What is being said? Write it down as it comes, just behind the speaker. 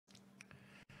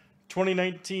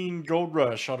2019 Gold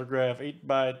Rush autograph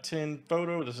 8x10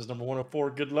 photo. This is number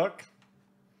 104. Good luck.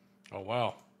 Oh,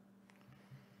 wow.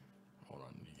 Hold on.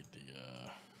 Let me get the...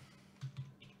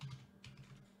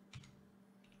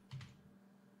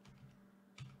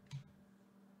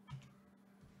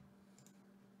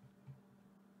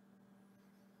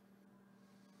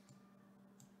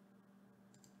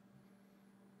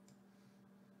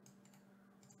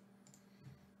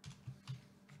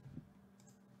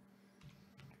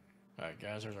 All right,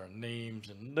 guys, there's our names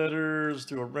and letters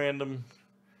to a random.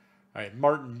 All right,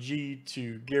 Martin G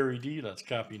to Gary D. Let's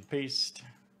copy and paste.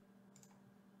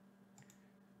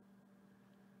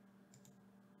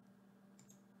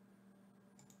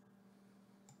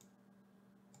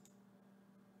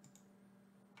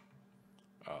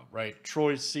 All right,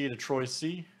 Troy C to Troy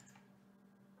C.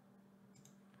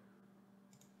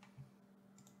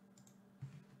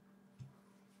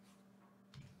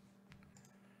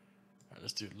 All right,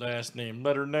 let's do last name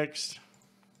letter next.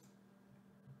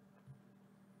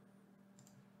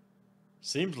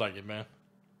 Seems like it, man.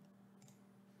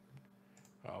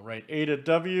 All right, A to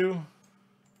W.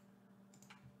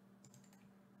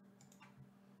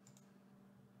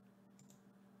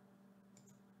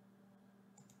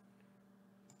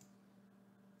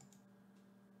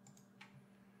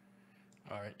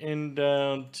 All right, N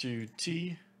down to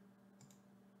T.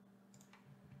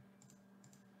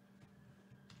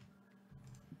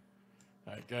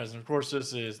 All right, guys, and of course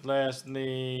this is last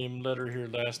name letter here.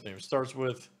 Last name starts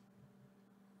with.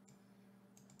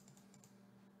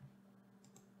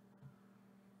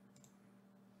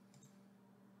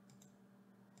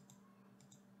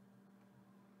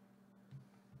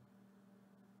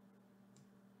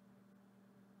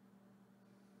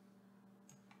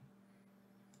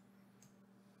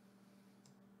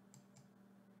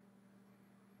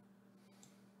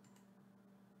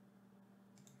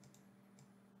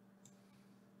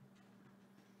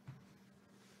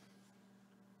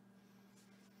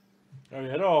 Oh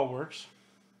yeah, it all works.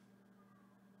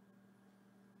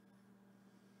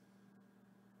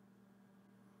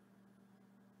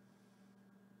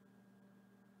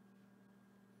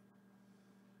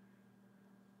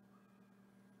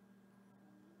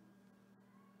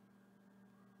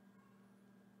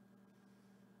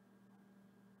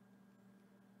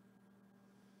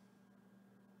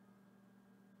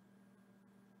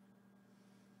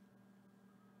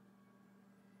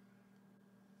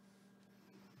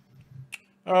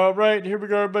 All right, here we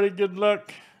go, everybody. Good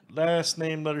luck. Last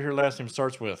name letter here. Last name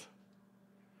starts with.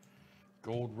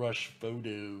 Gold Rush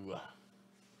photo.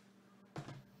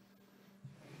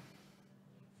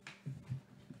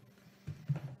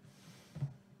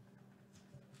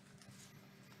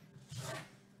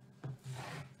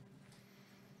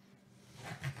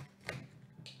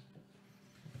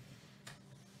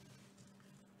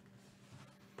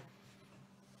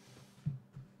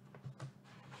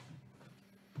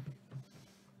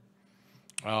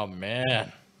 Oh,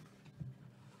 man.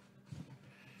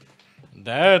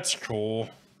 That's cool.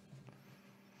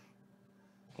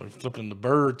 We're flipping the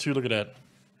bird, too. Look at that.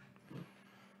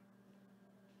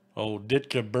 Oh,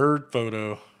 Ditka bird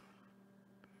photo.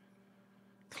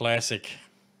 Classic.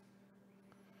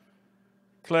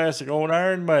 Classic. Oh, an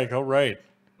Iron Mike. All right.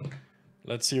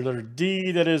 Let's see your letter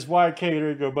D. That is YK. There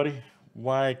you go, buddy.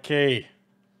 YK.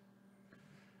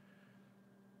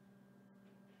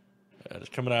 That is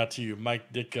coming out to you,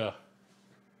 Mike Ditka.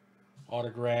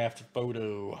 Autographed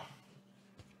photo.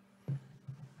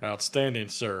 Outstanding,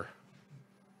 sir.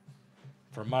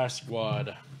 For my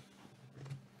squad.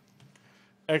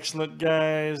 Excellent,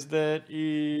 guys. That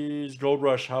is Gold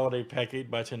Rush Holiday Pack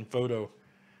 8x10 photo.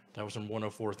 That was from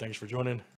 104. Thanks for joining.